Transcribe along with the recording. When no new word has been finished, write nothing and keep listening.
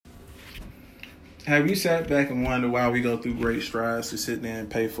Have you sat back and wondered why we go through great strides to sit there and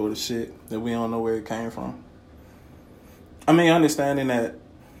pay for the shit that we don't know where it came from? I mean, understanding that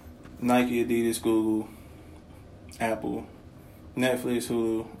Nike, Adidas, Google, Apple, Netflix,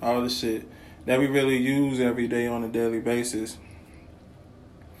 Hulu, all the shit that we really use every day on a daily basis.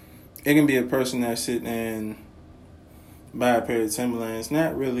 It can be a person that's sitting and buy a pair of Timberlands,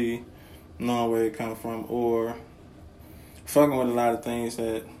 not really knowing where it come from, or fucking with a lot of things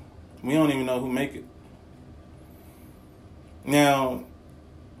that we don't even know who make it. Now,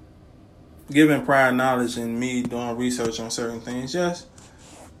 given prior knowledge and me doing research on certain things, just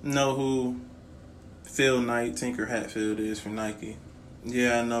know who Phil Knight, Tinker Hatfield is for Nike.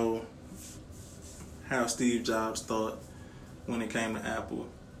 Yeah, I know how Steve Jobs thought when it came to Apple.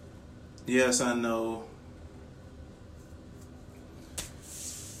 Yes, I know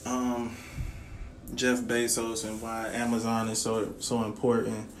Jeff Bezos and why Amazon is so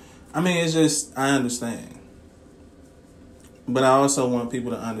important. I mean, it's just, I understand. But I also want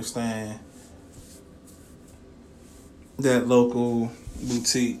people to understand that local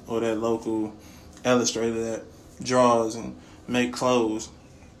boutique or that local illustrator that draws and make clothes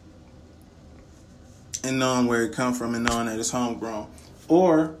and knowing where it come from and knowing that it's homegrown.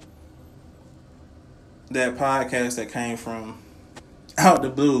 Or that podcast that came from out the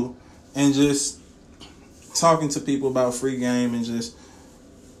blue and just talking to people about free game and just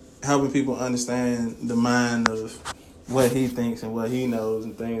helping people understand the mind of what he thinks and what he knows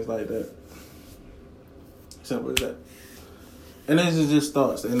and things like that. Simple as that. And this is just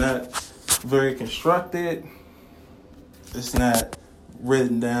thoughts. They're not very constructed. It's not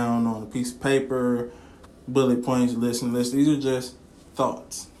written down on a piece of paper, bullet points, list. These are just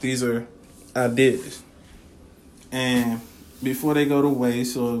thoughts. These are ideas. And before they go to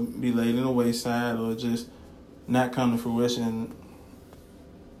waste or be laid in the wayside or just not come to fruition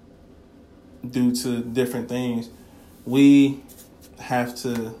due to different things, we have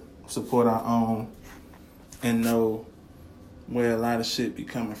to support our own and know where a lot of shit be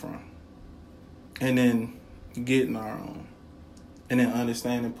coming from. And then getting our own. And then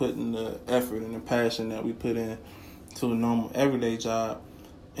understanding, putting the effort and the passion that we put in to a normal everyday job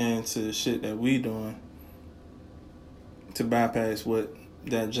and to the shit that we doing to bypass what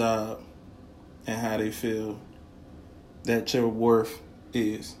that job and how they feel that your worth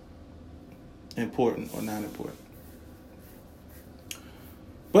is important or not important.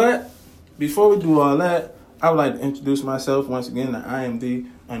 But before we do all that, I would like to introduce myself once again. I am the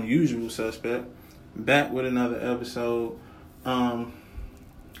unusual suspect, back with another episode.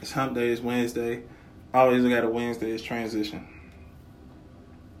 It's hump day, it's Wednesday. Always got a Wednesday is transition.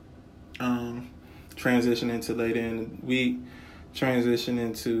 Transition into later in the week, transition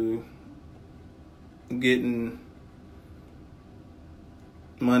into getting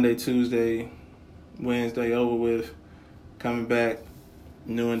Monday, Tuesday, Wednesday over with, coming back,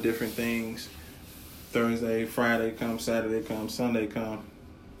 doing different things. Thursday, Friday come, Saturday come, Sunday come,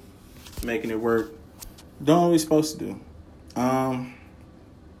 making it work. Doing what we're supposed to do.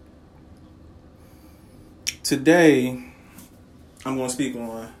 Today, I'm going to speak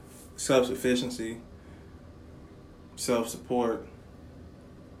on self-sufficiency, self-support,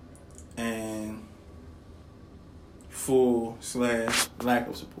 and full/lack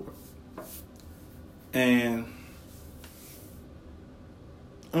of support. And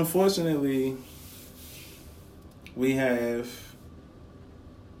unfortunately, we have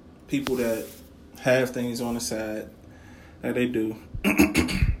people that have things on the side that they do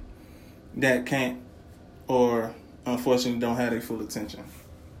that can't or unfortunately don't have their full attention.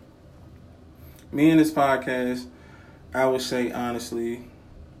 Me and this podcast, I would say honestly,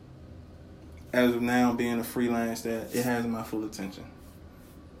 as of now being a freelance, that it has my full attention.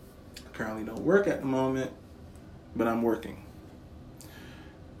 I currently don't work at the moment, but I'm working.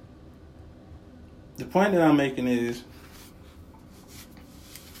 The point that I'm making is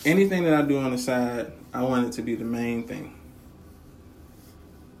anything that I do on the side, I want it to be the main thing.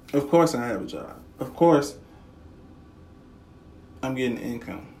 Of course I have a job. Of course I'm getting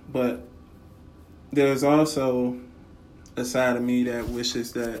income. But there's also a side of me that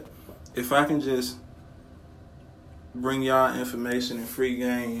wishes that if I can just bring y'all information in free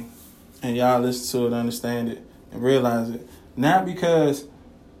game and y'all listen to it, understand it, and realize it, not because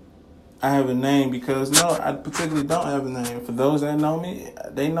I have a name, because no, I particularly don't have a name. For those that know me,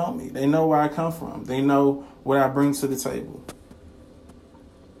 they know me. They know where I come from. They know what I bring to the table.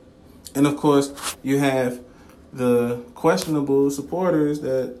 And of course, you have the questionable supporters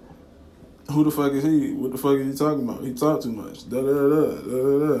that, who the fuck is he? What the fuck is he talking about? He talk too much. Da da da da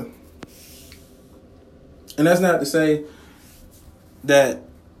da da. And that's not to say that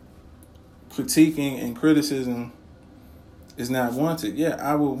critiquing and criticism is not wanted. Yeah,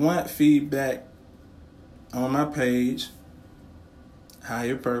 I would want feedback on my page,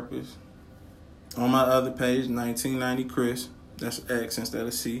 Higher Purpose. On my other page, 1990 Chris. That's X instead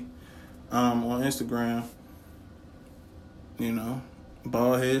of C. On Instagram,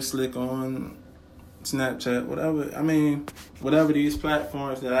 bald head slick on Snapchat, whatever. I mean, whatever these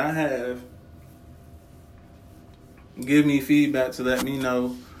platforms that I have, give me feedback to let me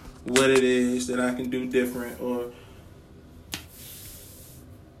know what it is that I can do different or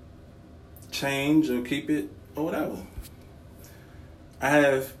change or keep it or whatever. I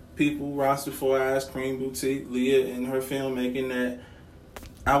have people, Roster 4 Eyes, Cream Boutique, Leah and her filmmaking, that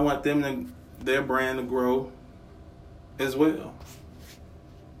I want their brand to grow as well.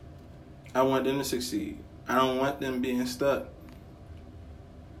 I want them to succeed. I don't want them being stuck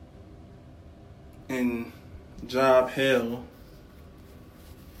in job hell,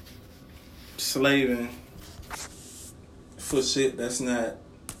 slaving for shit that's not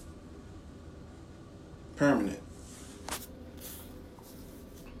permanent.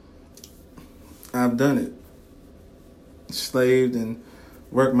 I've done it. Slaved and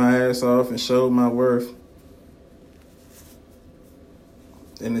worked my ass off and showed my worth.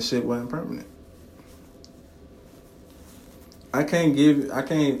 And the shit wasn't permanent. I can give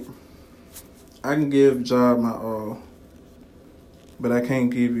job my all, but I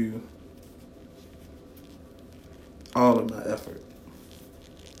can't give you all of my effort.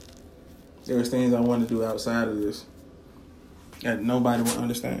 There's things I want to do outside of this that nobody will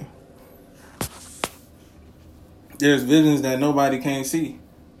understand. There's visions that nobody can see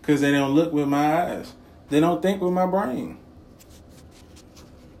because they don't look with my eyes. They don't think with my brain.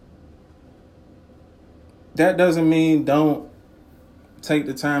 That doesn't mean don't take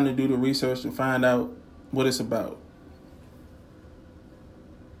the time to do the research and find out what it's about.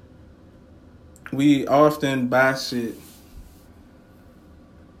 We often buy shit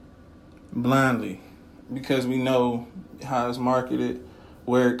blindly because we know how it's marketed,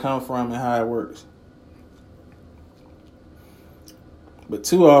 where it comes from, and how it works. But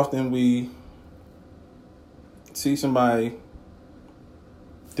too often we see somebody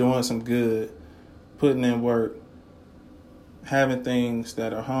doing some good, putting in work, having things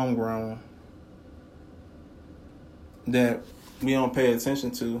that are homegrown that we don't pay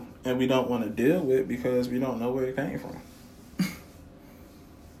attention to and we don't want to deal with because we don't know where it came from.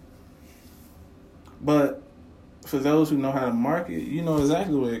 But for those who know how to market, you know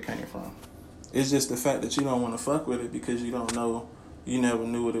exactly where it came from. It's just the fact that you don't want to fuck with it because you don't know, you never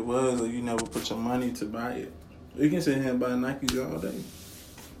knew what it was, or you never put your money to buy it. You can sit here and buy Nikes all day.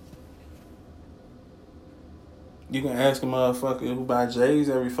 You can ask a motherfucker who buy J's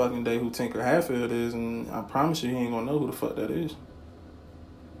every fucking day who Tinker Hatfield is, and I promise you he ain't gonna know who the fuck that is.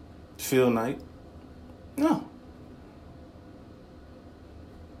 Phil Knight. No.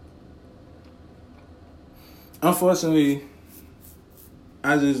 Unfortunately,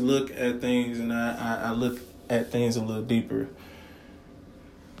 I just look at things and I look at things a little deeper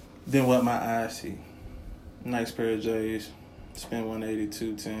than what my eyes see. Nice pair of J's. Spend 180,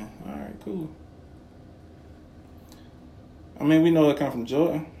 210. All right, cool. I mean, we know it come from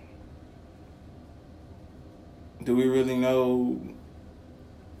Jordan. Do we really know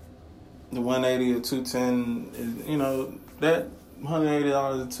the 180 or 210 is, that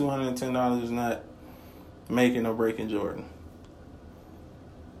 $180 and $210 is not making or breaking Jordan.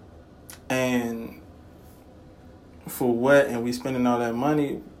 And for what? And we spending all that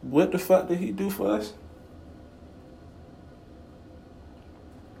money. What the fuck did he do for us?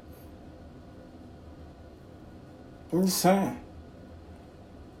 I'm just saying.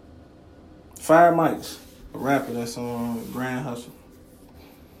 Fire Mike's a rapper that's on Grand Hustle.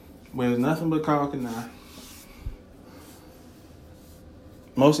 Wears nothing but caulk and eye.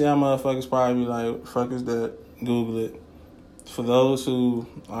 Most of y'all motherfuckers probably be like, fuck is that? Google it. For those who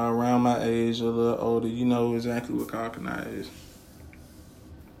are around my age or a little older, you know exactly what caulk and eye is.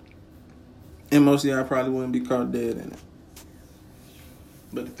 And most of y'all probably wouldn't be caught dead in it.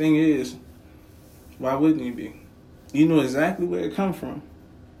 But the thing is, why wouldn't you be? You know exactly where it come from.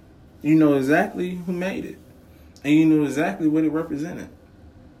 You know exactly who made it. And you know exactly what it represented.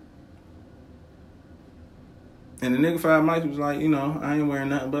 And the nigga Fire Mike was like, I ain't wearing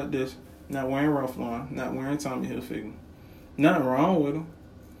nothing but this. Not wearing Ralph Lauren. Not wearing Tommy Hilfiger. Nothing wrong with him.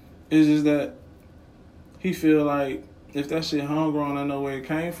 It's just that he feel like if that shit homegrown, I know where it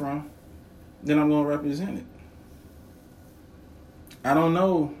came from, then I'm going to represent it. I don't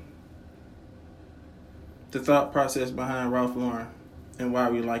know the thought process behind Ralph Lauren and why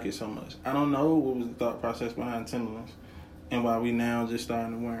we like it so much. I don't know what was the thought process behind Timberlands and why we now just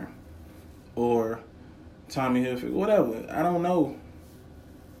starting to wear them. or Tommy Hilfiger, whatever. I don't know.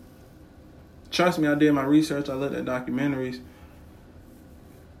 Trust me, I did my research. I looked at documentaries.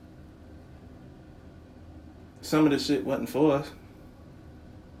 Some of the shit wasn't for us.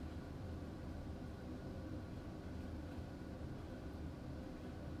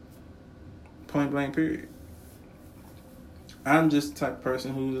 Point blank, period. I'm just the type of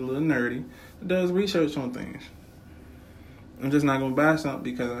person who's a little nerdy that does research on things. I'm just not going to buy something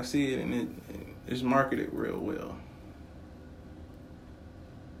because I see it and it's marketed real well.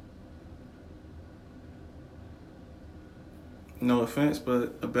 No offense,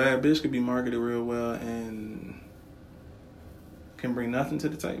 but a bad bitch could be marketed real well and can bring nothing to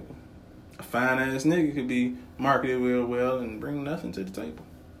the table. A fine ass nigga could be marketed real well and bring nothing to the table.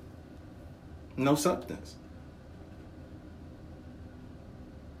 No substance.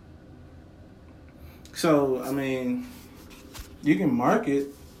 So, I mean, you can market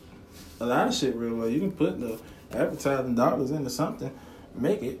a lot of shit real well. You can put the advertising dollars into something,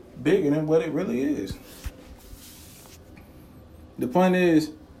 make it bigger than what it really is. The point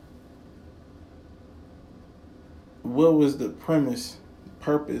is, what was the premise,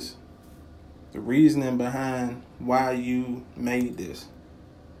 purpose, the reasoning behind why you made this?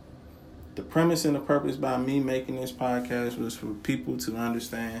 The premise and the purpose by me making this podcast was for people to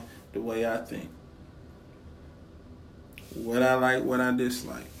understand the way I think. What I like, what I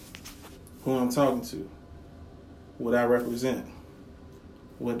dislike. Who I'm talking to. What I represent.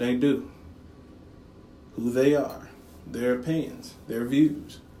 What they do. Who they are. Their opinions. Their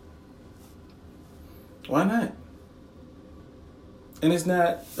views. Why not? And it's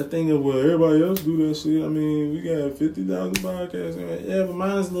not a thing of, well, everybody else do that shit. I mean, we got 50,000 podcasts. Yeah, but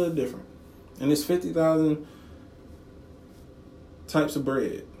mine's a little different. And it's 50,000 types of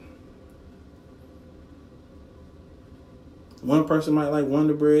bread. One person might like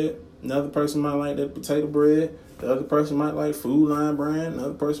Wonder Bread. Another person might like that potato bread. The other person might like Food Line brand.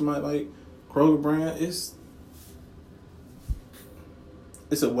 Another person might like Kroger brand. It's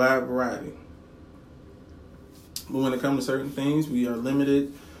a wide variety. But when it comes to certain things, we are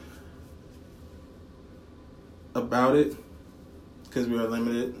limited about it because we are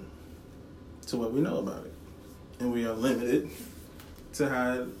limited to what we know about it. And we are limited to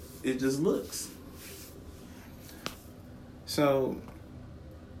how it just looks. So,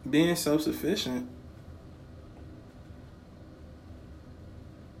 being self-sufficient,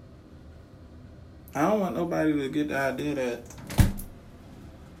 I don't want nobody to get the idea that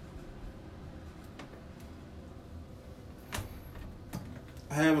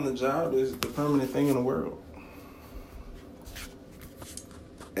having a job is the permanent thing in the world.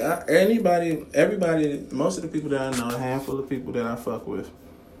 Everybody, most of the people that I know, a handful of people that I fuck with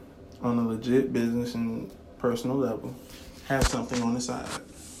on a legit business and personal level, have something on the side.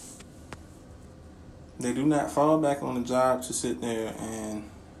 They do not fall back on the job to sit there and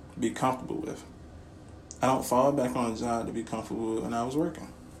be comfortable with. I don't fall back on a job to be comfortable with when I was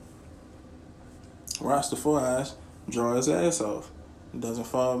working. Roster 4 eyes, draw his ass off. It doesn't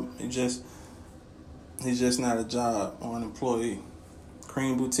fall, he's just not a job or an employee.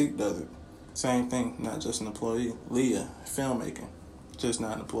 Cream Boutique does it. Same thing, not just an employee. Leah, filmmaking, just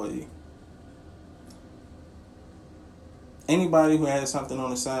not an employee. Anybody who has something on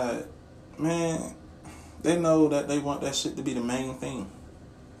the side, man, they know that they want that shit to be the main thing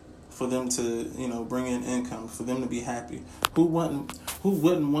for them to, bring in income, for them to be happy. Who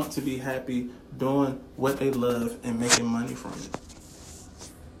wouldn't want to be happy doing what they love and making money from it?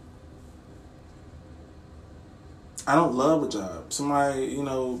 I don't love a job. Somebody,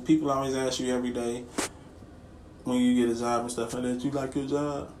 people always ask you every day when you get a job and stuff like that, you like your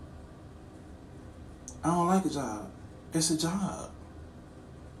job? I don't like a job. It's a job.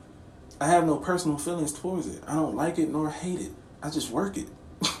 I have no personal feelings towards it. I don't like it nor hate it. I just work it.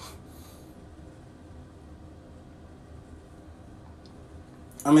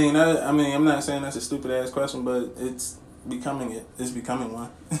 I'm not saying that's a stupid ass question, but it's becoming it. It's becoming one.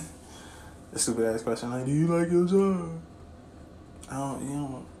 A stupid ass question like, do you like your job?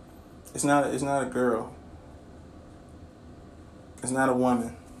 It's not a girl. It's not a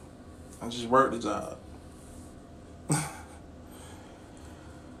woman. I just work the job.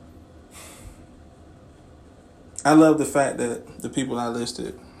 I love the fact that the people I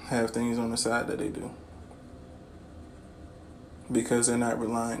listed have things on the side that they do. Because they're not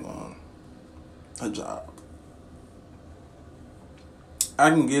relying on a job. I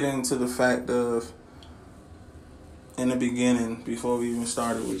can get into the fact of, in the beginning, before we even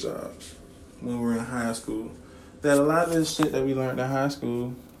started with jobs, when we were in high school, that a lot of this shit that we learned in high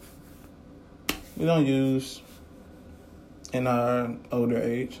school, we don't use in our older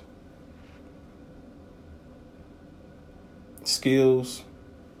age. skills,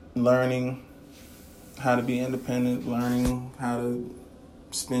 learning how to be independent, learning how to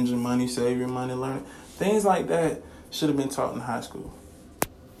spend your money, save your money, learning things like that should have been taught in high school.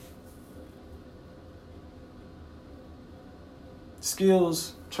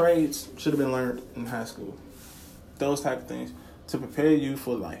 Skills, trades should have been learned in high school. Those type of things to prepare you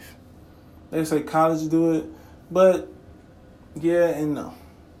for life. They say college do it, but yeah and no.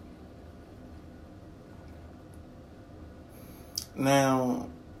 Now,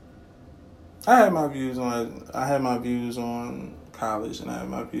 I had my views on college, and I had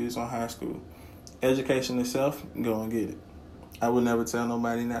my views on high school. Education itself, go and get it. I would never tell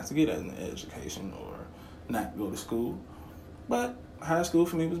nobody not to get an education or not go to school. But high school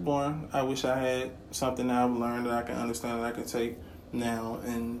for me was boring. I wish I had something that I've learned that I can understand, that I can take now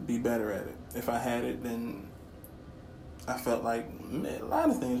and be better at it. If I had it, then I felt like a lot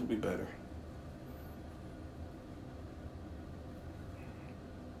of things would be better.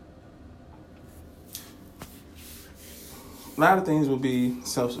 A lot of things would be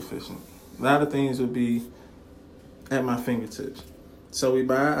self-sufficient. A lot of things would be at my fingertips. So we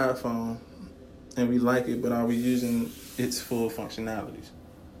buy an iPhone and we like it, but are we using its full functionalities?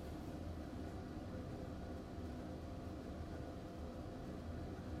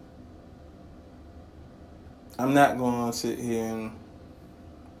 I'm not going to sit here and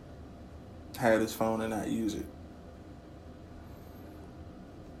have this phone and not use it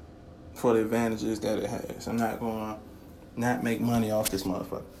for the advantages that it has. I'm not going to not make money off this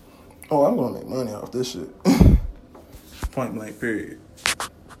motherfucker. Oh, I'm going to make money off this shit. Point blank, period.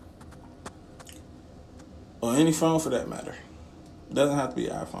 Or any phone for that matter. It doesn't have to be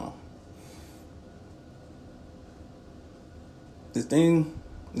an iPhone. The thing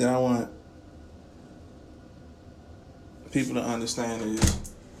that I want people to understand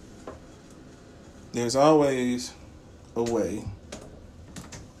is there's always a way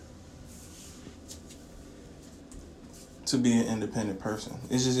to be an independent person.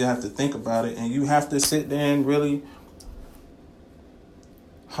 It's just you have to think about it, and you have to sit there and really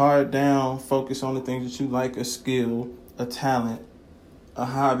hard down, focus on the things that you like, a skill, a talent, a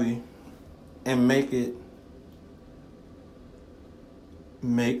hobby, and make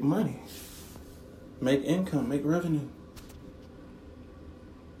money, make income, make revenue.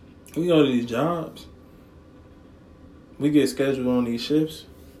 We go to these jobs. We get scheduled on these shifts.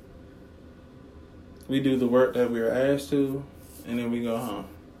 We do the work that we are asked to, and then we go home.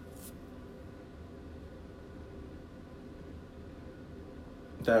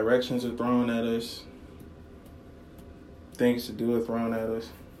 Directions are thrown at us. Things to do are thrown at us.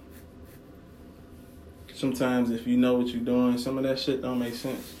 Sometimes if you know what you're doing, some of that shit don't make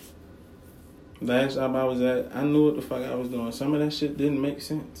sense. Last job I was at, I knew what the fuck I was doing. Some of that shit didn't make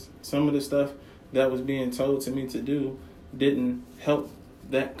sense. Some of the stuff that was being told to me to do didn't help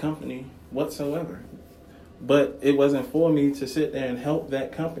that company whatsoever. But it wasn't for me to sit there and help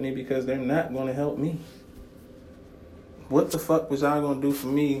that company because they're not going to help me. What the fuck was y'all going to do for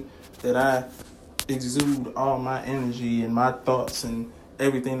me that I exude all my energy and my thoughts and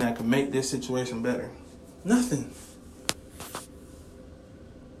everything that could make this situation better? Nothing.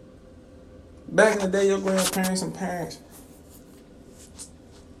 Back in the day, your grandparents and parents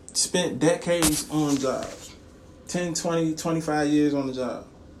spent decades on jobs. 10, 20, 25 years on the job.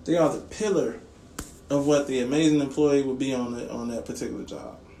 They are the pillar of what the amazing employee would be on that particular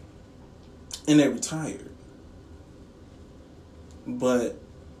job. And they retired. But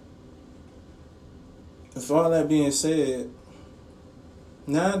with all that being said,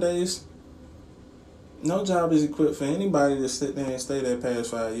 nowadays, no job is equipped for anybody to sit there and stay there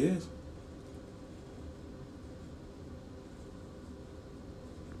past 5 years.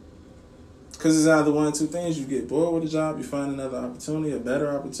 Because it's either one of two things. You get bored with the job, you find another opportunity, a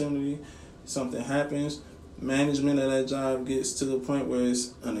better opportunity, something happens, management of that job gets to the point where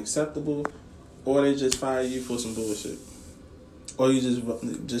it's unacceptable, or they just fire you for some bullshit. Or you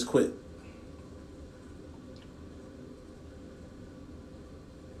just quit.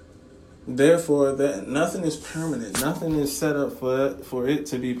 Therefore, that nothing is permanent. Nothing is set up for it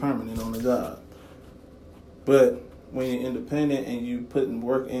to be permanent on the job. But when you're independent and you putting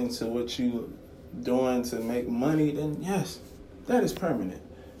work into what you doing to make money, then yes, that is permanent.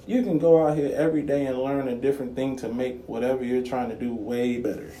 You can go out here every day and learn a different thing to make whatever you're trying to do way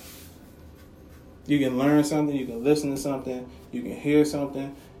better. You can learn something, you can listen to something, you can hear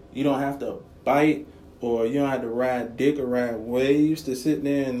something. You don't have to bite, or you don't have to ride dick or ride waves to sit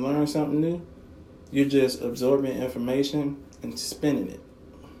there and learn something new. You're just absorbing information and spinning it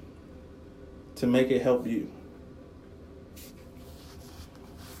to make it help you.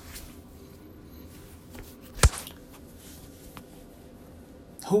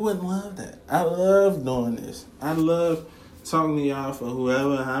 Who wouldn't love that? I love doing this. I love talking to y'all for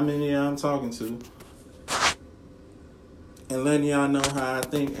whoever, how many of y'all I'm talking to, and letting y'all know how I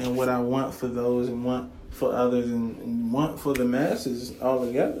think and what I want for those and want for others and want for the masses all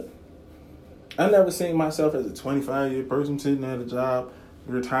together. I never seen myself as a 25-year person sitting at a job,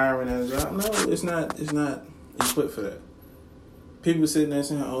 retiring at a job. No, it's not equipped for that. People sitting there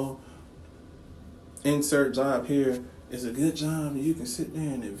saying, oh, insert job here is a good job and you can sit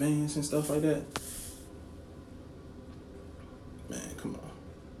there and advance and stuff like that. Man, come on.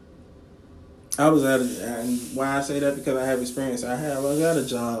 I was and why I say that, because I have experience. I got a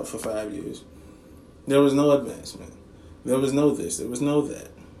job for 5 years. There was no advancement. There was no this. There was no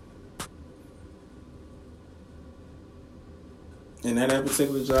that. And at that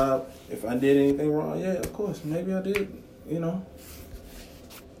particular job, if I did anything wrong, yeah, of course, maybe I did,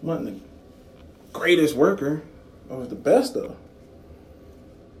 wasn't the greatest worker. I was the best, though.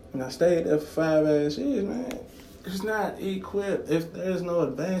 And I stayed there for 5 years, man. It's not equipped. If there's no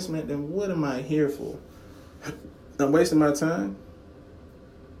advancement, then what am I here for? I'm wasting my time.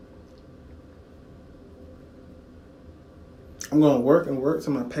 I'm going to work and work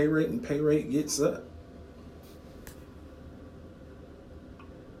till my pay rate gets up.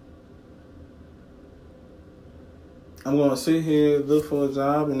 I'm going to sit here, look for a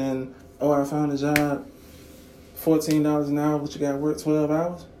job, and then, I found a job, $14 an hour, but you got to work 12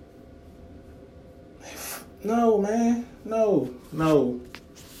 hours? No, man. No.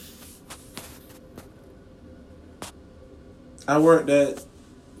 I worked at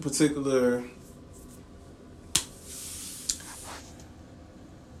particular...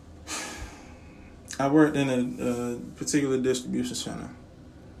 I worked in a particular distribution center.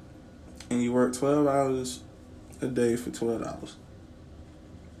 And you work 12 hours a day for $12.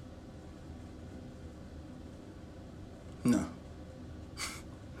 No.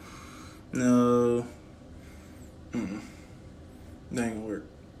 No. That ain't gonna work.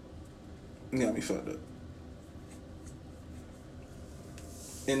 You got me fucked up.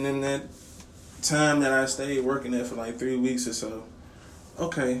 And then that time that I stayed working there for like 3 weeks or so,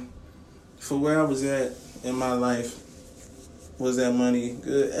 okay, for where I was at in my life, was that money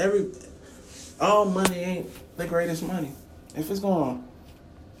good? All money ain't the greatest money. If it's gonna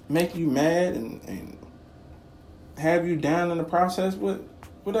make you mad and have you down in the process, what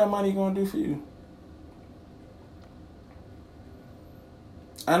that money gonna do for you?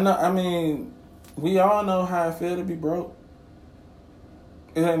 We all know how it feels to be broke.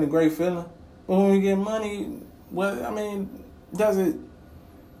 It ain't a great feeling. But when we get money, does it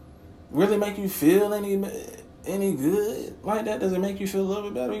really make you feel any good like that? Does it make you feel a little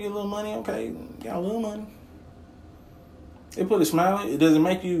bit better? You get a little money, okay, got a little money. It put a smile on it. Does it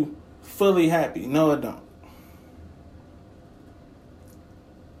make you fully happy? No, it don't.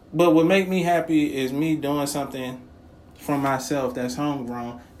 But what make me happy is me doing something for myself that's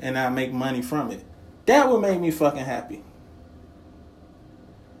homegrown and I make money from it. That would make me fucking happy.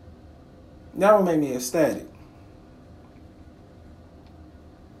 That would make me ecstatic.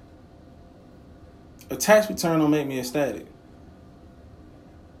 A tax return will make me ecstatic.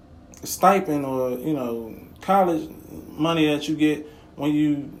 A stipend or, college money that you get when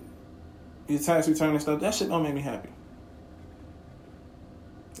your tax return and stuff, that shit don't make me happy.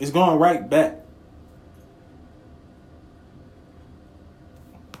 It's going right back.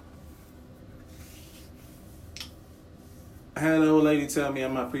 I had an old lady tell me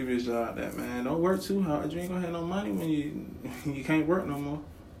at my previous job that, man, don't work too hard. You ain't gonna have no money when you can't work no more.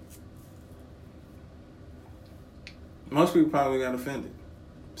 Most people probably got offended,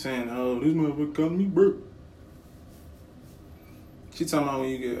 saying, oh, this motherfucker calling me broke. She talking about when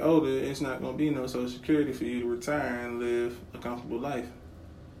you get older, it's not gonna be no Social Security for you to retire and live a comfortable life.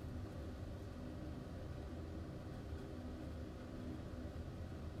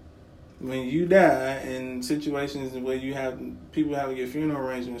 When you die in situations where you have people have to get funeral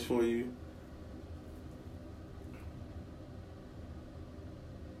arrangements for you,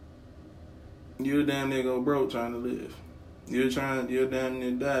 you're damn near go broke trying to live. You're damn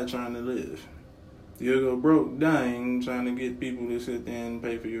near die trying to live. You'll go broke dying trying to get people to sit there and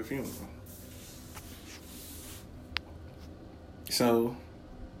pay for your funeral. So,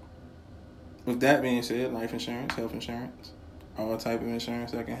 with that being said, life insurance, health insurance, all type of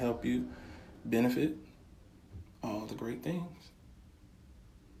insurance that can help you benefit all the great things.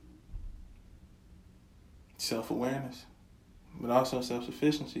 Self-awareness, but also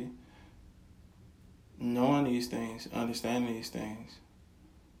self-sufficiency. Knowing these things, understanding these things,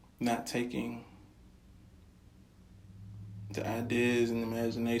 not taking the ideas and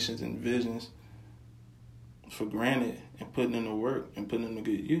imaginations and visions for granted and putting in the work and putting them to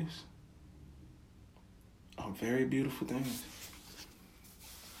good use are very beautiful things.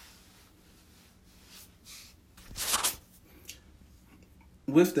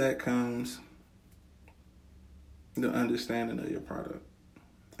 With that comes the understanding of your product.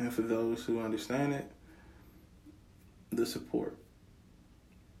 And for those who understand it, the support.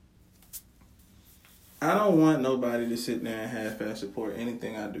 I don't want nobody to sit there and half-ass support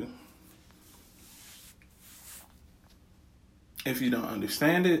anything I do. If you don't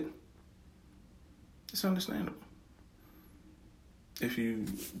understand it, it's understandable. If you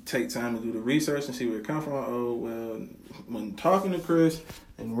take time to do the research and see where it comes from, oh, well, when talking to Chris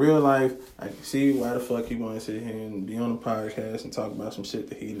in real life, I can see why the fuck he want to sit here and be on a podcast and talk about some shit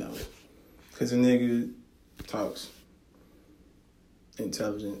that he knows. Because a nigga talks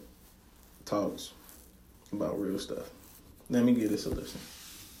intelligent, talks about real stuff. Let me give this a listen.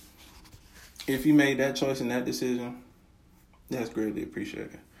 If you made that choice and that decision, that's greatly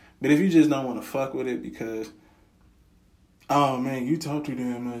appreciated. But if you just don't want to fuck with it because, oh man, you talk too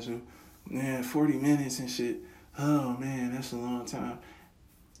damn much, man, 40 minutes and shit, oh man, that's a long time.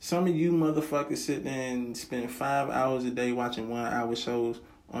 Some of you motherfuckers sit there and spend 5 hours a day watching 1 hour shows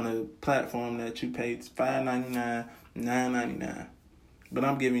on a platform that you paid $5.99, $9.99. But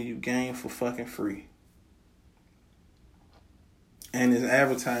I'm giving you game for fucking free. And it's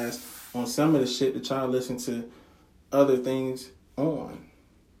advertised on some of the shit that y'all listen to other things on.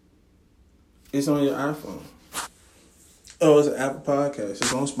 It's on your iPhone. Oh, it's an Apple Podcast.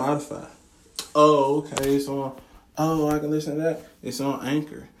 It's on Spotify. Oh, okay. It's on. Oh, I can listen to that. It's on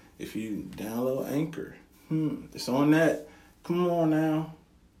Anchor. If you download Anchor, it's on that. Come on now.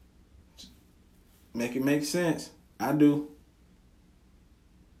 Make it make sense. I do.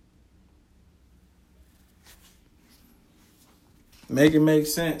 Make it make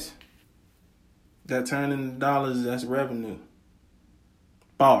sense. That turn into dollars, that's revenue.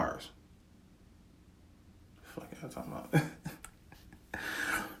 Bars. Fuck y'all talking about.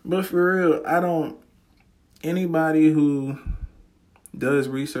 But for real, anybody who does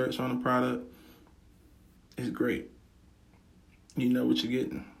research on a product is great. You know what you're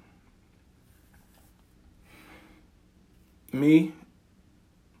getting. Me,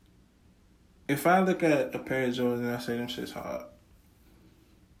 if I look at a pair of Jordans and I say them shit's hard,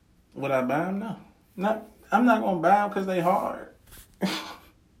 would I buy them? No. I'm not going to buy them because they hard.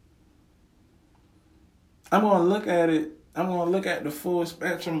 I'm going to look at it. I'm going to look at the full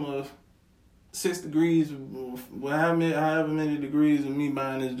spectrum of 6 degrees, however many degrees of me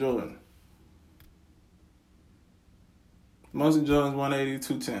buying this Jordan. Most of Jordan's 180,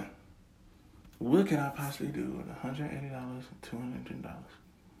 210. What can I possibly do with $180, $210?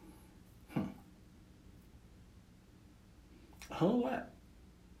 A whole lot.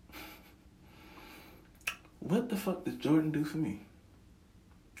 What the fuck does Jordan do for me?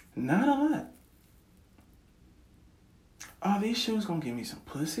 Not a lot. Are these shoes gonna give me some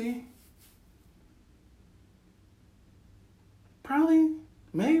pussy? Probably,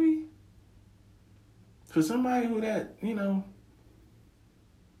 maybe. For somebody who that,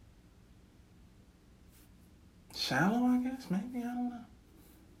 shallow, I guess, maybe, I don't know.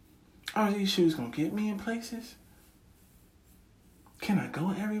 Are these shoes gonna get me in places? Can I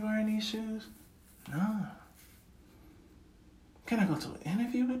go everywhere in these shoes? No. Can I go to an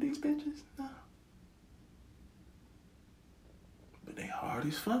interview with these bitches? No. But they hard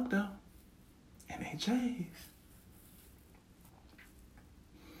as fuck, though. And they J's.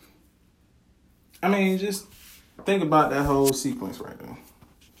 I mean, just think about that whole sequence right there.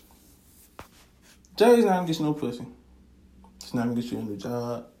 J's not gonna get you no pussy. It's not gonna get you a new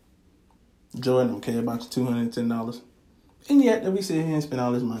job. Jordan don't care about your $210. And yet, that we sit here and spend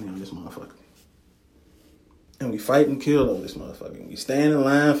all this money on this motherfucker. And we fight and kill over this motherfucker. And we stand in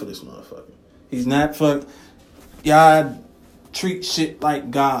line for this motherfucker. He's not fucked. Y'all treat shit like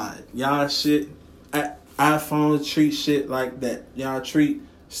God. Y'all shit, iPhones treat shit like that. Y'all treat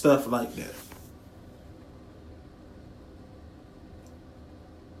stuff like that.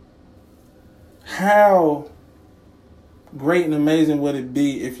 How great and amazing would it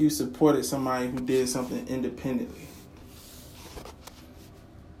be if you supported somebody who did something independently?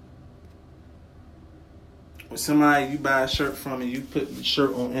 When somebody you buy a shirt from and you put the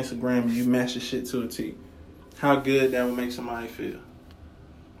shirt on Instagram and you match the shit to a T, how good that would make somebody feel.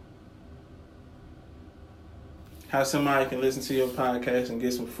 How somebody can listen to your podcast and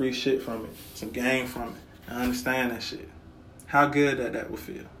get some free shit from it, some game from it. I understand that shit. How good that would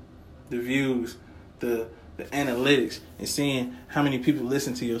feel. The views, the analytics, and seeing how many people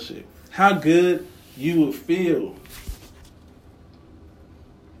listen to your shit. How good you would feel.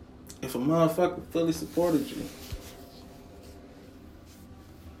 If a motherfucker fully supported you.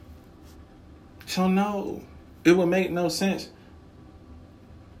 So no, it would make no sense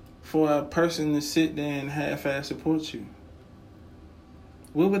for a person to sit there and half-ass support you.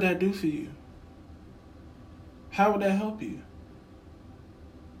 What would that do for you? How would that help you?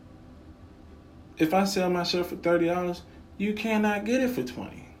 If I sell my shirt for $30, you cannot get it for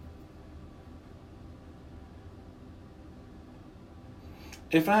 $20.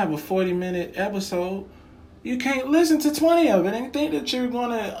 If I have a 40-minute episode, you can't listen to 20 of it and think that you're going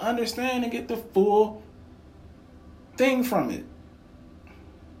to understand and get the full thing from it.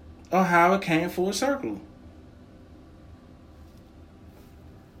 Or how it came full circle.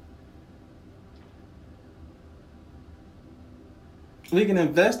 We can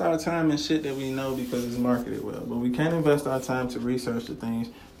invest our time in shit that we know because it's marketed well, but we can't invest our time to research the things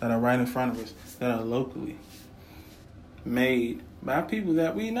that are right in front of us, that are locally made by people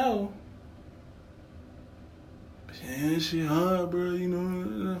that we know. Yeah, shit hard, bro, you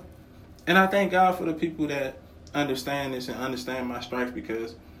know. And I thank God for the people that understand this and understand my stripes,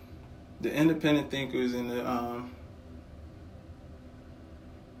 because the independent thinkers and the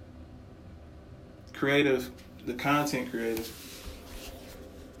the content creators,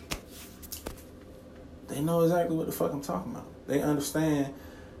 they know exactly what the fuck I'm talking about. They understand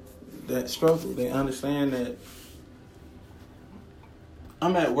that struggle. They understand that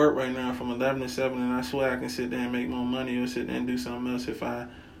I'm at work right now from 11 to 7, and I swear I can sit there and make more money or sit there and do something else if I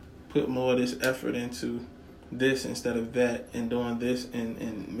put more of this effort into this instead of that, and doing this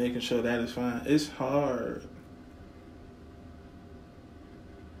and making sure that is fine. It's hard.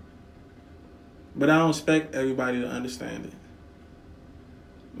 But I don't expect everybody to understand it.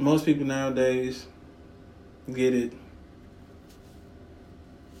 Most people nowadays get it.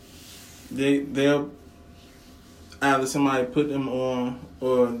 They'll either somebody put them on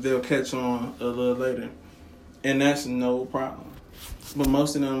or they'll catch on a little later. And that's no problem. But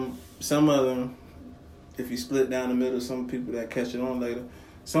most of them, some of them, if you split down the middle, some people that catch it on later,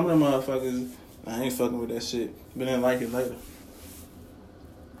 some of them motherfuckers, I ain't fucking with that shit, but then like it later.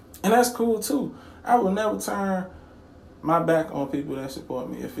 And that's cool too. I will never turn my back on people that support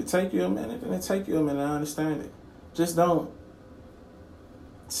me. If it take you a minute, then it take you a minute. I understand it. Just don't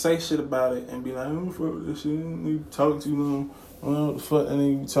say shit about it and be like, I'm fuck with this shit. You talking too long. I don't know what the fuck. And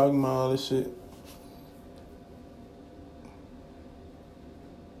then you talking about all this shit.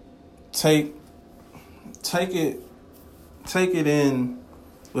 Take it in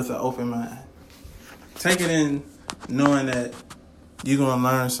with an open mind. Take it in knowing that you're gonna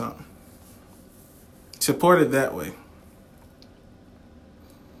learn something. Support it that way.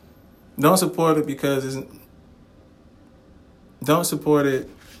 Don't support it because it's. Don't support it.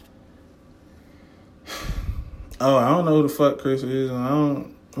 Oh, I don't know who the fuck Chris is.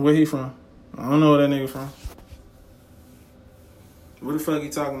 Where he from? I don't know where that nigga from. What the fuck he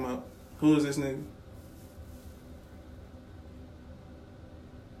talking about? Who is this nigga?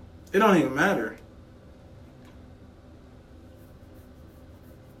 It don't even matter.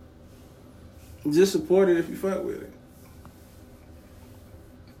 Just support it if you fuck with it.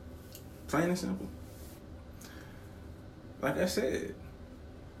 Plain and simple. Like I said,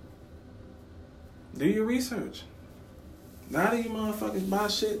 do your research. A lot of you motherfuckers buy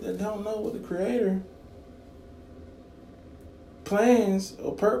shit that don't know what the creator plans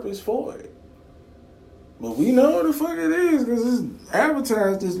or purpose for it. But we know what the fuck it is because it's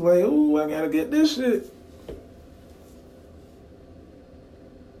advertised this way. Ooh, I gotta get this shit.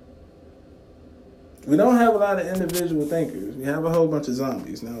 We don't have a lot of individual thinkers. We have a whole bunch of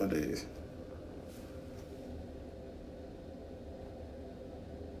zombies nowadays.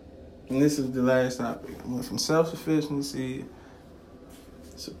 And this is the last topic. I went from self-sufficiency,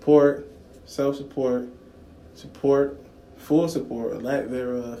 support, self-support, support, full support, or lack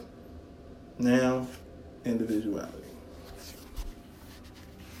thereof, now individuality.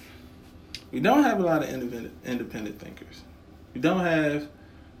 We don't have a lot of independent thinkers. We don't have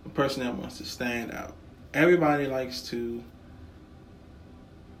a person that wants to stand out. Everybody likes to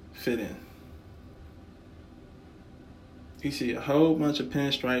fit in. You see a whole bunch of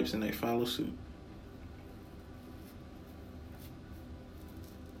pinstripes and they follow suit.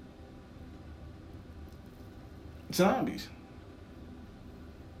 Zombies.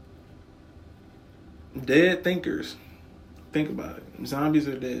 Dead thinkers. Think about it. Zombies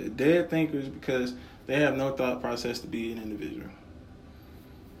are dead. Dead thinkers because they have no thought process to be an individual.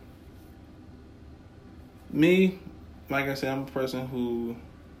 Me, like I said, I'm a person who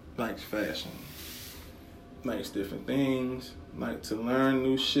likes fashion. Likes different things, like to learn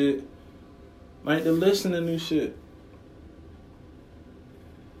new shit, like to listen to new shit.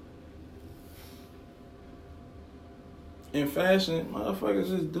 in fashion, motherfuckers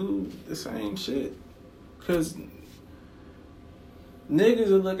just do the same shit. Cause niggas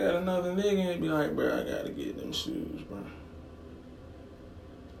will look at another nigga and be like, bro, I gotta get them shoes, bro.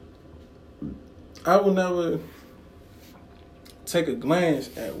 I will never take a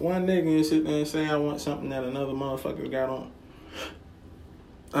glance at one nigga and sit there and say I want something that another motherfucker got on.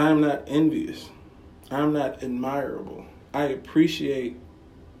 I am not envious. I'm not admirable. I appreciate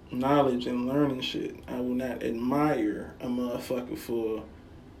knowledge and learning shit. I will not admire a motherfucker for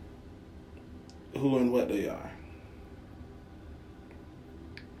who and what they are.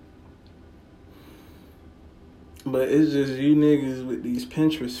 But it's just you niggas with these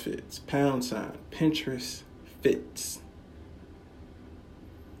Pinterest fits. Pinterest fits.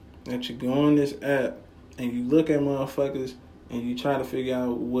 That you go on this app and you look at motherfuckers and you try to figure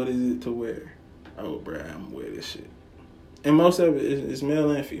out what is it to wear. Oh, bro, I'm gonna wear this shit. And most of it is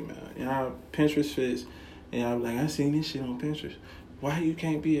male and female. Y'all Pinterest fits, and y'all be like, I seen this shit on Pinterest. Why you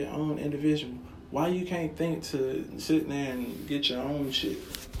can't be your own individual? Why you can't think to sit there and get your own shit?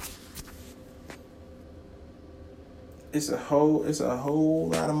 It's a whole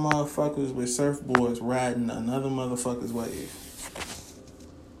lot of motherfuckers with surfboards riding another motherfucker's wave.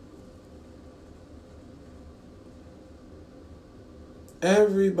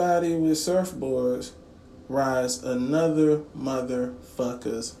 Everybody with surfboards rides another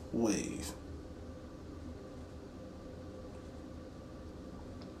motherfucker's wave.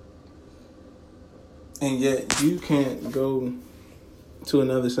 And yet you can't go to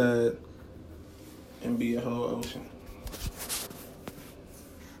another side and be a whole ocean.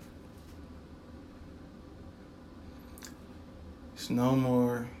 It's no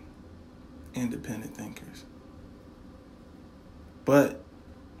more independent thinkers. But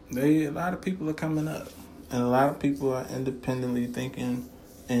a lot of people are coming up. And a lot of people are independently thinking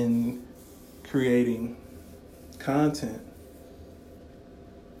and creating content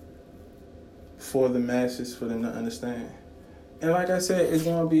for the masses, for them to understand. And like I said, it's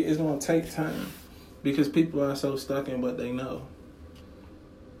gonna take time because people are so stuck in what they know.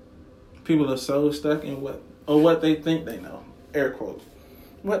 People are so stuck in what they think they know. Air quotes.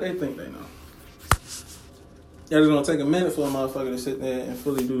 What they think they know. It's gonna take a minute for a motherfucker to sit there and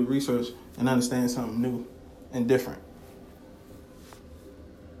fully do the research and understand something new and different.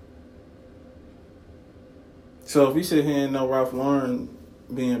 So if we sit here and know Ralph Lauren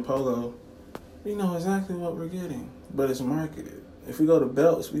being Polo, we know exactly what we're getting, but it's marketed. If we go to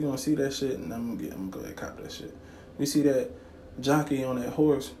belts, we gonna see that shit, and I'm gonna go ahead and cop that shit. We see that jockey on that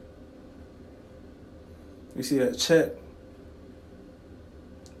horse. We see that check.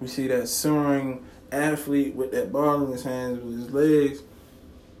 We see that soaring athlete with that ball in his hands with his legs,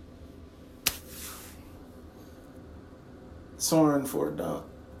 soaring for a dunk.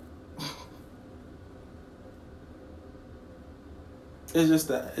 It's just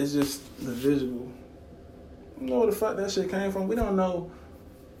the visual. You know where the fuck that shit came from? We don't know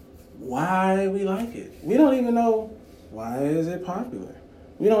why we like it. We don't even know why is it popular.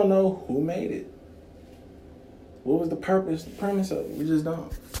 We don't know who made it. What was the premise of it? We just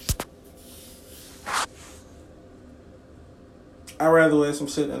don't. I'd rather wear some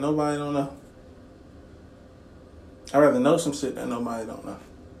shit that nobody don't know. I'd rather know some shit that nobody don't know.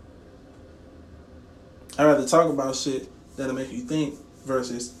 I'd rather talk about shit that'll make you think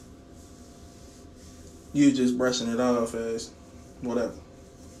versus you just brushing it off as whatever.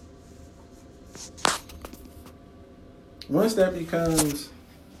 Once that becomes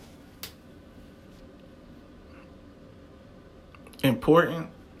important,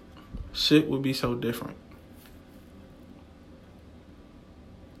 shit will be so different.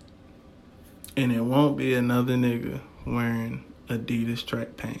 And it won't be another nigga wearing Adidas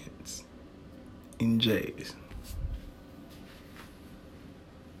track pants and J's.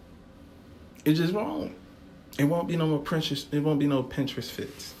 It just won't. It won't be no more Pinterest. It won't be no Pinterest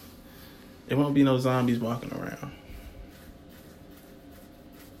fits. It won't be no zombies walking around.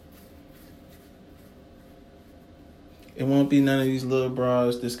 It won't be none of these little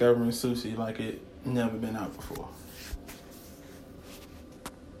bras discovering sushi like it never been out before.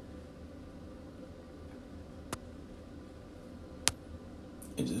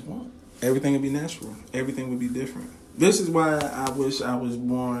 It just won't. Everything would be natural. Everything would be different. This is why I wish I was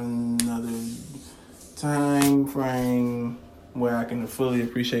born another time frame where I can fully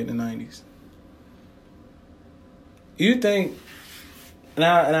appreciate the 90s. You think, and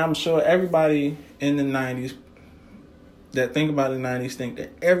I'm sure everybody in the 90s that think about the 90s think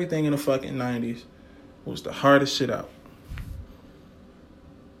that everything in the fucking 90s was the hardest shit out.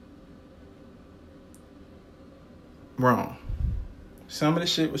 Wrong. Some of the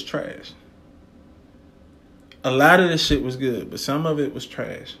shit was trash. A lot of the shit was good, but some of it was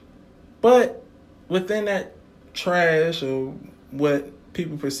trash. But within that trash, or what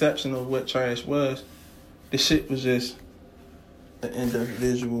people perception of what trash was, the shit was just an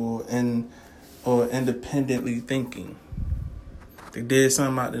individual or independently thinking. They did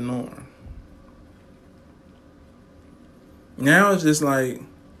something out the norm. Now it's just like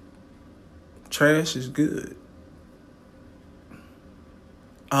trash is good.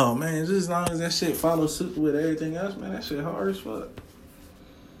 Oh man, just as long as that shit follows suit with everything else, man, that shit hard as fuck.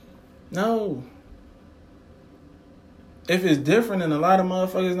 No. If it's different and a lot of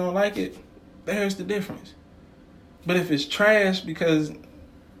motherfuckers don't like it, there's the difference. But if it's trash because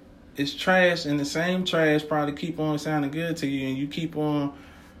it's trash and the same trash probably keep on sounding good to you and you keep on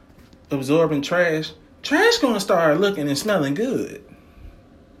absorbing trash gonna start looking and smelling good.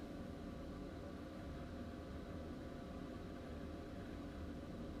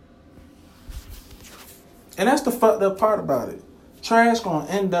 And that's the fucked up part about it. Trash gonna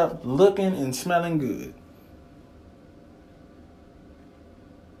end up looking and smelling good.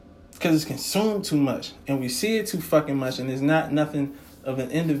 Because it's consumed too much. And we see it too fucking much. And there's not nothing of an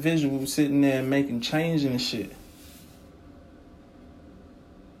individual sitting there and making change and shit.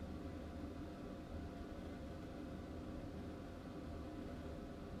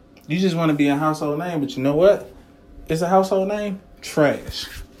 You just want to be a household name. But you know what? It's a household name? Trash.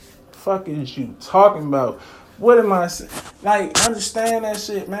 Fuck is you talking about? What am I saying? Like, understand that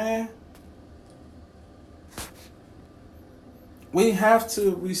shit, man. We have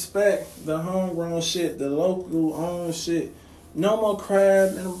to respect the homegrown shit, the local owned shit. No more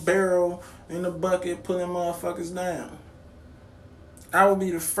crab in a barrel, in a bucket, pulling motherfuckers down. I would be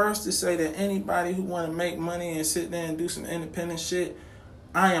the first to say that anybody who want to make money and sit there and do some independent shit,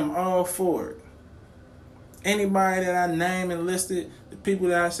 I am all for it. Anybody that I named and listed, the people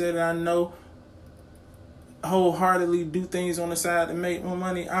that I said that I know wholeheartedly do things on the side to make more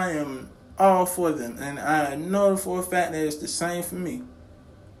money, I am all for them. And I know for a fact that it's the same for me.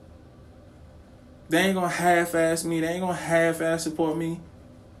 They ain't gonna half-ass me. They ain't gonna half-ass support me.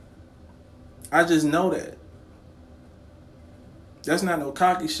 I just know that. That's not no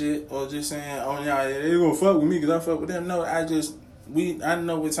cocky shit or just saying, oh yeah, they gonna fuck with me because I fuck with them. No, I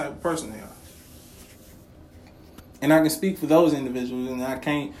know what type of person they are. And I can speak for those individuals, and I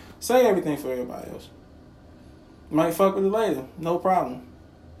can't say everything for everybody else. You might fuck with it later, no problem.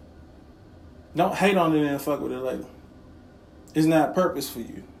 Don't hate on it and fuck with it later. It's not purpose for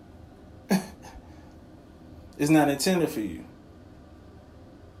you. It's not intended for you.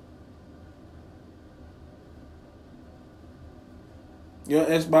 Your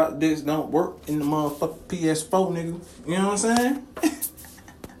Xbox disc don't work in the motherfucking PS4, nigga. You know what I'm saying?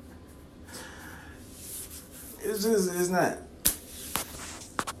 It's not.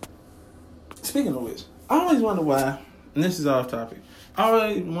 Speaking of which, I always wonder why, and this is off topic, I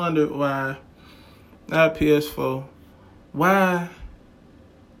always wonder why, not PS4, why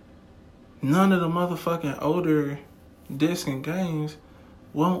none of the motherfucking older discs and games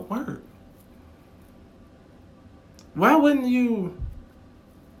won't work. Why wouldn't you,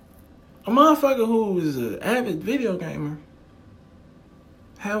 a motherfucker who is an avid video gamer,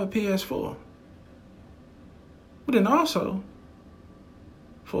 have a PS4? But then also,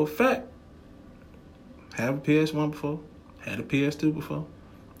 for a fact, have a PS1 before, had a PS2 before,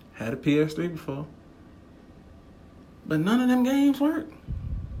 had a PS3 before, but none of them games work.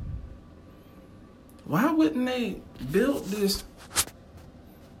 Why wouldn't they build this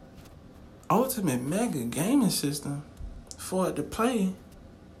ultimate mega gaming system for it to play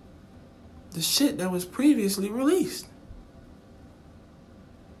the shit that was previously released?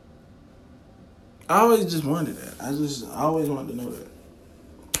 I always just wondered that. I always wanted to know that.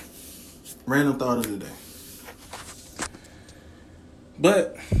 Random thought of the day.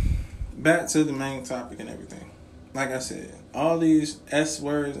 But back to the main topic and everything. Like I said, all these S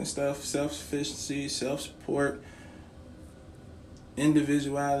words and stuff, self-sufficiency, self-support,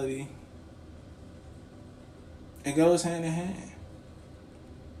 individuality, it goes hand in hand.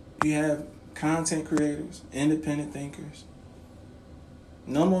 You have content creators, independent thinkers.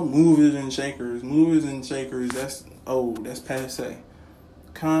 No more movers and shakers. Movers and shakers, that's old, that's passe.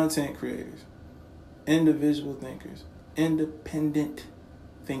 Content creators, individual thinkers, independent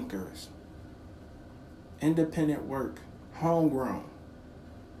thinkers, independent work, homegrown.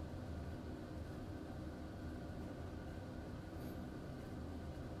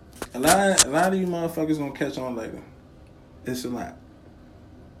 A lot of you motherfuckers gonna catch on later. It's a lot.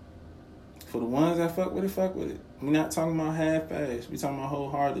 For the ones that fuck with it. We're not talking about half-ass. We're talking about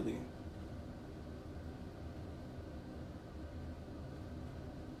wholeheartedly.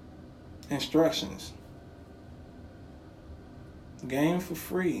 Instructions. Game for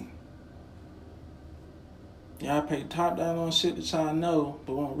free. Y'all pay top dollar on shit that y'all know,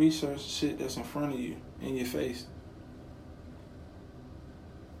 but won't research the shit that's in front of you, in your face.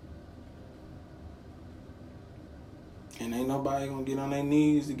 And ain't nobody gonna get on their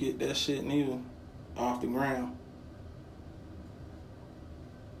knees to get that shit neither off the ground.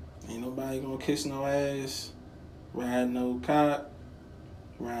 Ain't nobody gonna kiss no ass, ride no cop,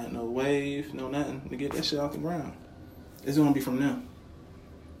 ride no wave, no nothing to get that shit off the ground. It's gonna be from them.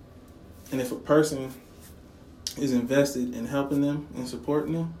 And if a person is invested in helping them and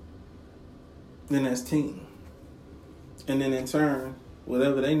supporting them, then that's team. And then in turn,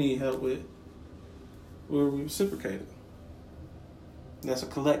 whatever they need help with, we'll reciprocate it. That's a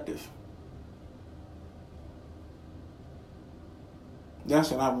collective.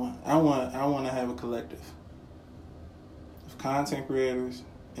 That's what I want. I want to have a collective of content creators,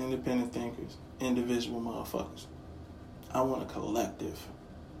 independent thinkers, individual motherfuckers. I want a collective.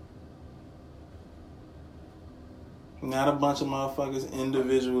 Not a bunch of motherfuckers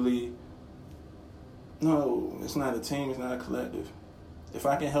individually. No, it's not a team, it's not a collective. If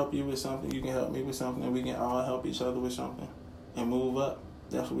I can help you with something, you can help me with something, and we can all help each other with something and move up.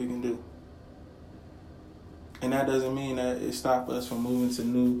 That's what we can do. And that doesn't mean that it stops us from moving to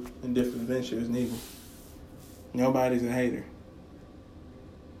new and different ventures neither. Nobody's a hater.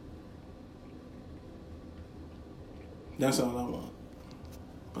 That's all I want.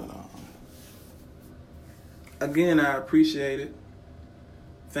 But again, I appreciate it.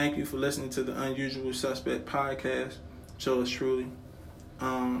 Thank you for listening to the Unusual Suspect podcast. Yours truly.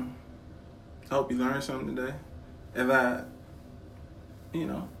 I hope you learned something today. If I,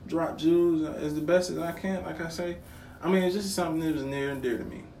 drop jewels as the best as I can, like I say, it's just something that was near and dear to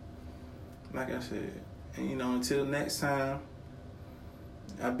me. Like I said. And, until next time,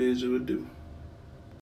 I bid you adieu.